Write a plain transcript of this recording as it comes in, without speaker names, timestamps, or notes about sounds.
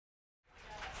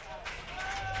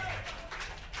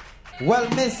Well,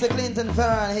 Mr. Clinton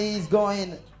Farron, he's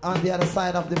going on the other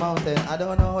side of the mountain. I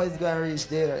don't know how he's going to reach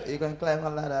there. He's going to climb a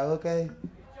ladder, okay?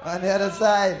 On the other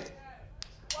side.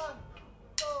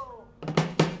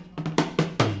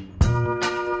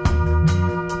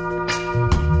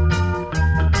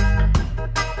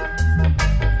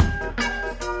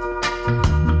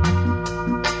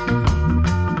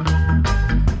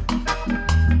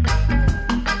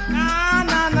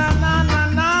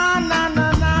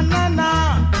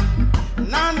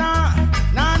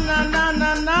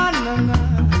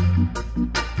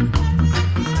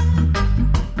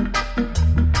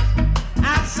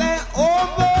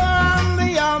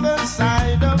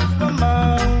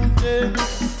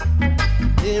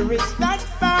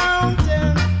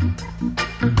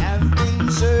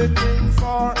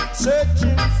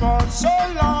 Searching for so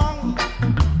long,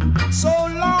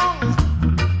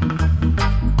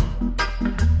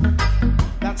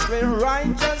 that's where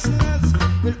righteousness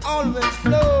will always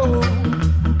flow.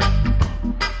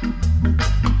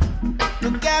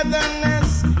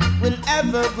 Togetherness will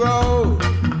ever grow.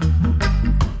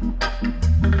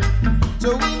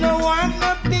 So we don't want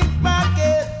no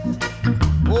pickpocket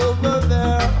over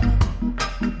there.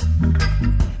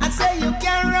 I say you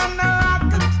can run a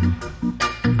rocket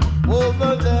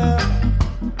over there.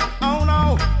 Oh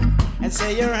no. And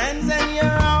say your hands and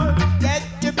your arms get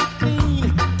to be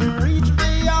clean to reach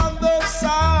the other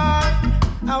side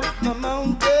of the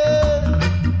mountain.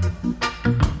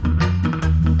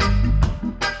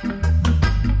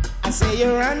 I say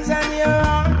your hands and your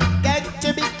arms get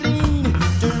to be clean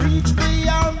to reach the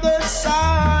other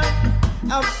side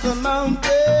of the mountain.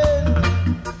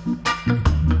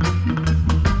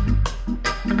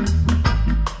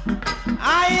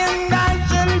 I and I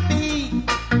shall be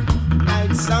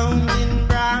like sounding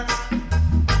brass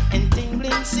and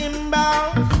tingling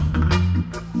cymbals,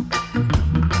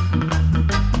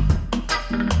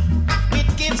 with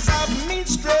gifts of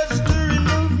mistress to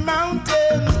remove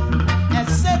mountains,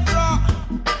 etc.,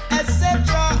 etc.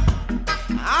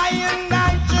 I and I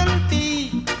shall be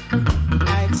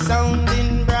like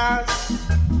sounding brass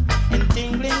and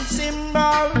tingling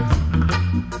cymbals,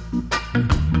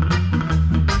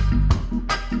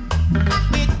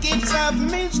 of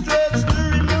mistress to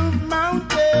remove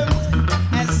mountains,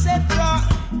 etc.,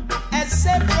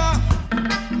 etc.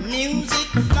 Music,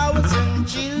 flowers, and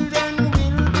children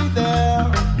will be there.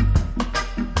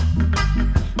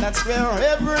 That's where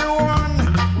everyone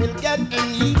will get an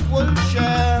equal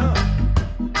share.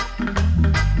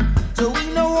 So we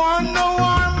don't want no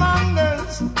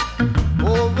warmongers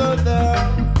over there.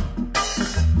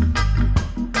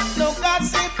 No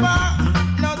gossiper,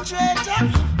 no traitor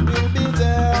will be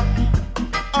there.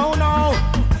 Oh no,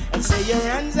 and say your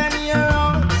hands and your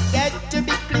arms get to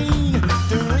be clean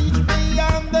to reach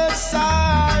beyond the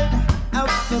side of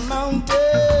the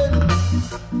mountain.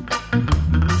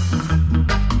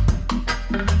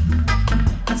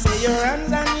 I say your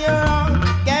hands and your arms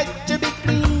get to be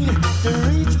clean to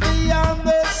reach beyond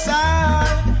the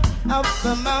side of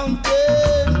the mountain.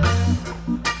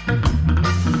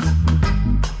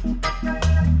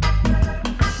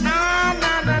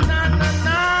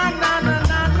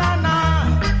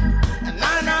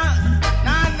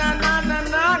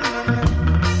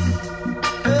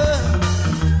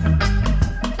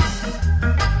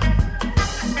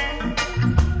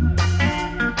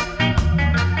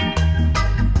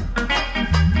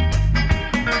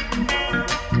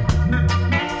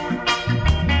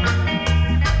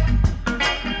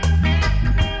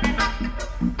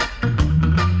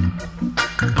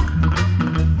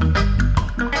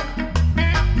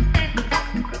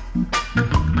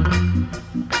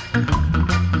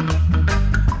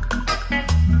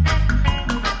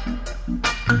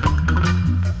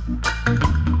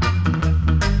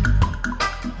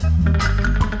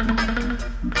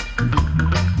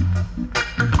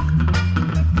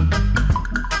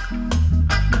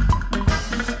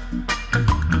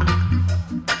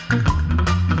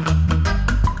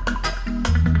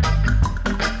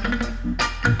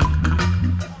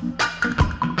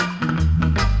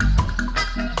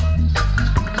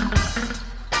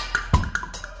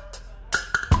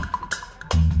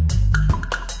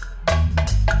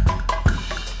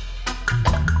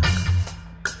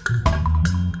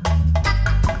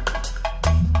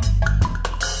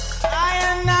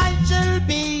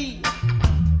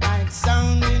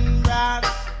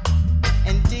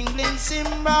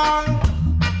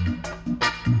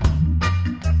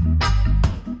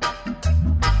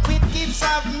 With gifts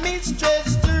of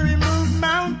mistress to remove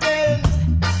mountains,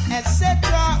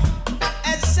 etc.,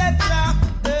 etc.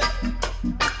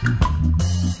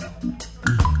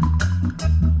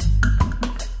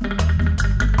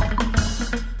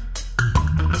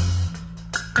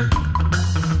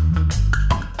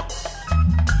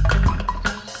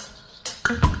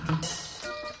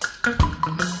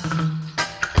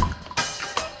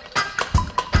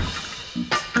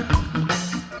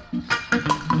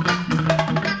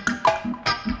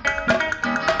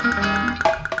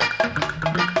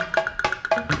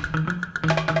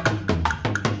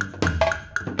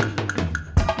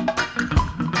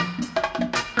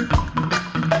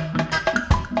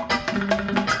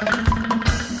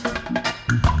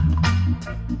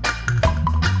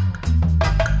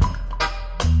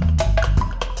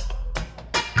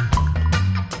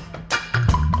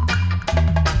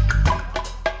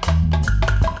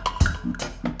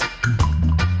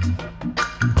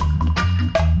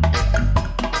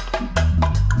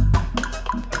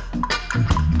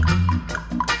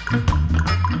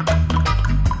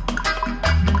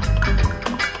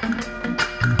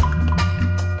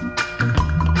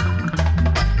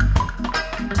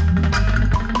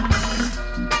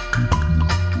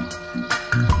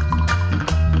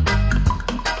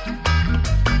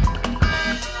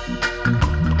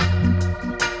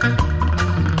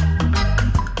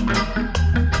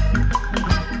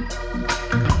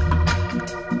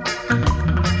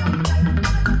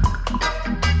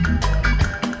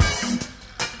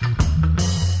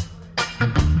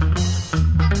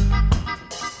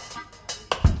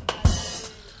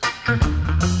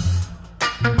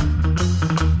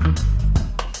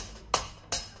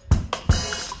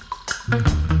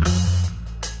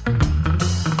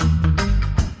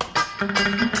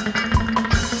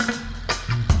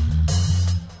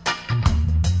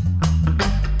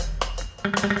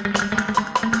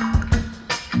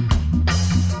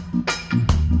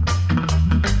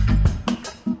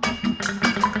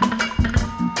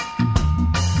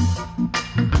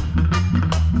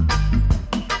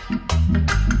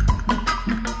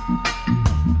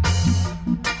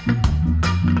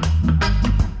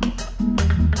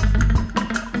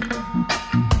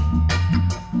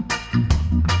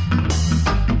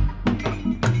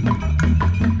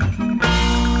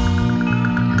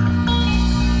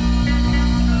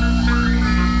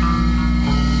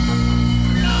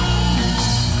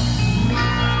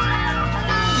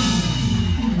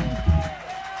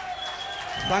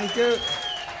 Thank you.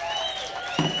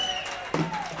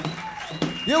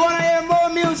 You want to hear more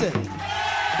music?